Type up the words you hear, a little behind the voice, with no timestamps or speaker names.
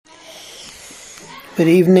Good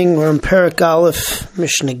evening. We're in Perek Aleph,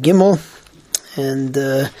 Mishnah Gimel, and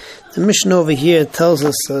the Mishnah over here tells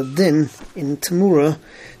us din in Tamura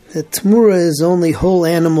that Tamura is only whole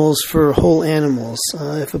animals for whole animals.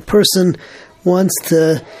 If a person wants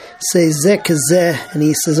to say zeh kazeh, and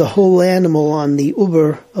he says a whole animal on the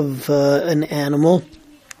uber of an animal,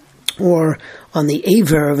 or on the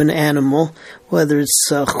aver of an animal, whether it's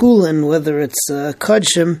chulin, whether it's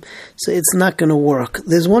kodshim, so it's not going to work.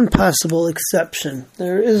 There's one possible exception.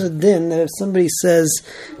 There is a din that if somebody says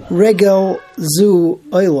regel zu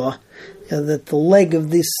oila, that the leg of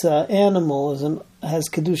this animal has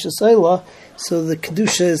kedushas oila, so the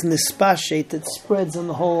kedusha is nispashet, that spreads on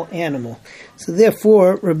the whole animal. So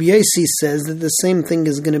therefore, Rabbi Yossi says that the same thing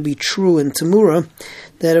is going to be true in Tamura,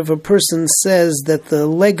 that if a person says that the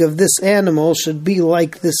leg of this animal should be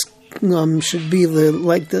like this, that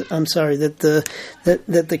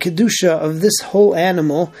the kedusha of this whole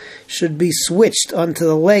animal should be switched onto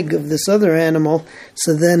the leg of this other animal,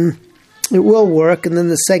 so then it will work, and then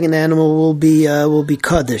the second animal will be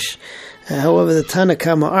kaddish. However, the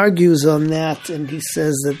Tanakama argues on that, and he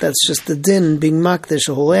says that that's just the din being makdish,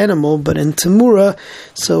 a whole animal, but in Tamura,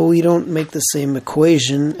 so we don't make the same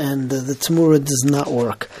equation, and the Tamura does not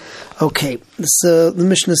work. Okay, so the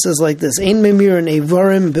Mishnah says like this: Ein memirin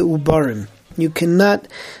evarim be'ubarim. You cannot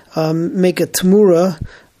make a Tamura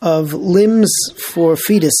of limbs for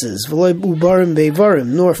fetuses, v'lo ubarim be'evarim,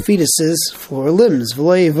 nor fetuses for limbs,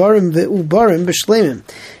 v'lo evarim be'ubarim b'shleimim,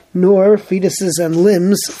 nor fetuses and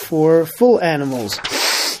limbs for full animals,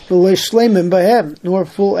 v'lo shleimim b'hem, nor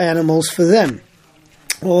full animals for them.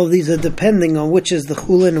 All of these are depending on which is the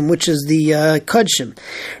chulin and which is the kodshim.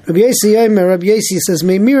 Rabbi Yossi says,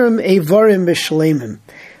 Meimirim evarim b'shleimim.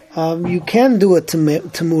 You can do a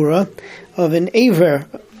tamura of an aver,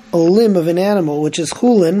 a limb of an animal, which is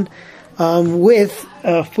chulin, with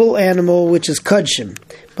a full animal, which is kodshim.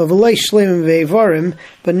 But v'lo shleimim ve'evarim,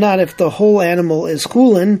 but not if the whole animal is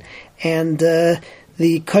chulin, and the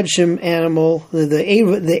kodshim animal,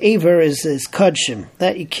 the aver is kodshim.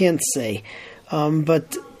 That you can't say.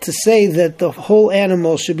 But to say that the whole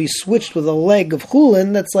animal should be switched with a leg of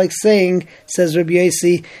chulin, that's like saying, says Rabbi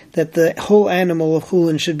Yossi, that the whole animal of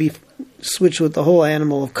chulin should be switched with the whole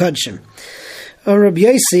animal of kodshim. Rabbi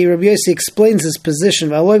Yossi explains his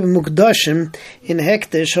position. In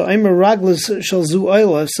hektish,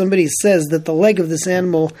 if somebody says that the leg of this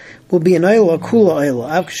animal will be an oila, kula oila,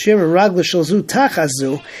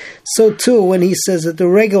 so too when he says that the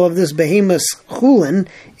regel of this behemoth chulin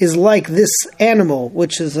is like this animal,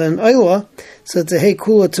 which is an oila, so tehei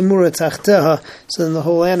kula tamura tachteha, so then the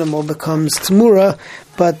whole animal becomes tamura,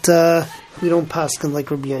 but we don't paskin like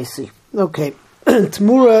Rabbi Yossi. Okay.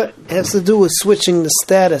 Tamura has to do with switching the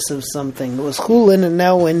status of something. It was chulin, and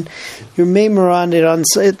now when you're meimer on it on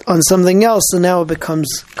something else, so now it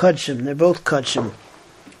becomes kodshim. They're both kodshim.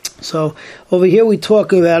 So over here we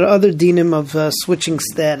talk about other dinim of switching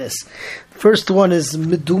status. First one is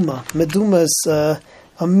meduma. Meduma is a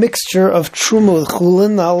mixture of truma with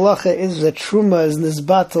chulin. The halacha is that truma is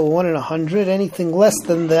nisbatel 1 in 100. Anything less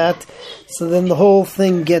than that, so then the whole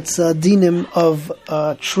thing gets dinim of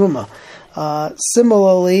truma.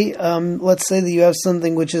 Similarly, let's say that you have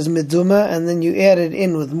something which is meduma, and then you add it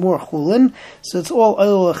in with more chulin, so it's all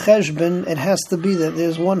oil cheshbon. It has to be that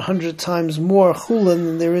there's 100 times more chulin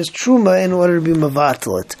than there is truma in order to be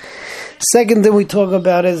mavatelet. Second thing we talk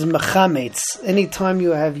about is mechametz. Anytime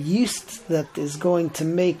you have yeast that is going to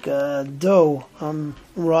make dough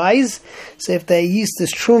rise, so if that yeast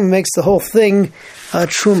is truma, makes the whole thing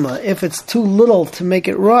truma. If it's too little to make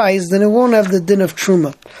it rise, then it won't have the din of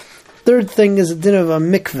truma. Third thing is a din of a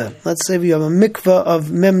mikveh. Let's say if you have a mikveh of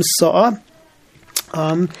mem sa'ah,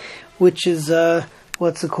 which is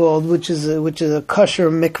which is a kosher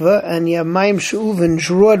mikveh, and you have mayim she'uven,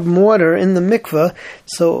 drawed water in the mikveh,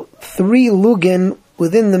 so 3 lugin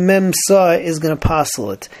within the mem sa'ah is going to passel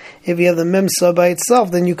it. If you have the mem sa'ah by itself,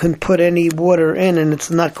 then you can put any water in, and it's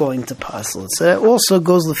not going to passel it. So that also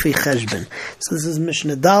goes lefi cheshbon. So this is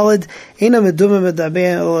Mishnah Daled. Eina meduma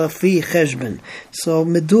medaber lefi cheshbon. So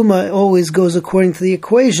meduma always goes according to the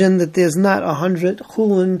equation that there's not 100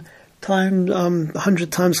 chulin times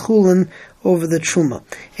 100 times chulin over the truma.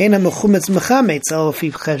 Eina mechumetz mechametz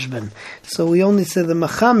lefi cheshbon. So we only say the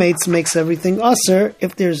mechametz makes everything usher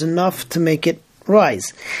if there's enough to make it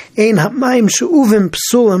rise. Ein ha'mayim she'uvim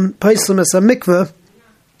psulim paislim es ha'mikveh.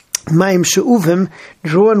 Mayim she'uvim,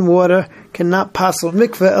 drawn water, cannot pass of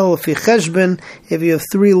mikveh el fi cheshbon if you have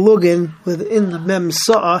 3 lugin within the mem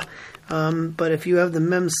sa'ah. But if you have the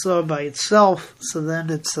mem sa'ah by itself, so then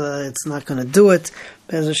it's not going to do it.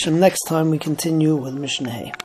 Be'ez Hashem, next time we continue with Mishnah Hay.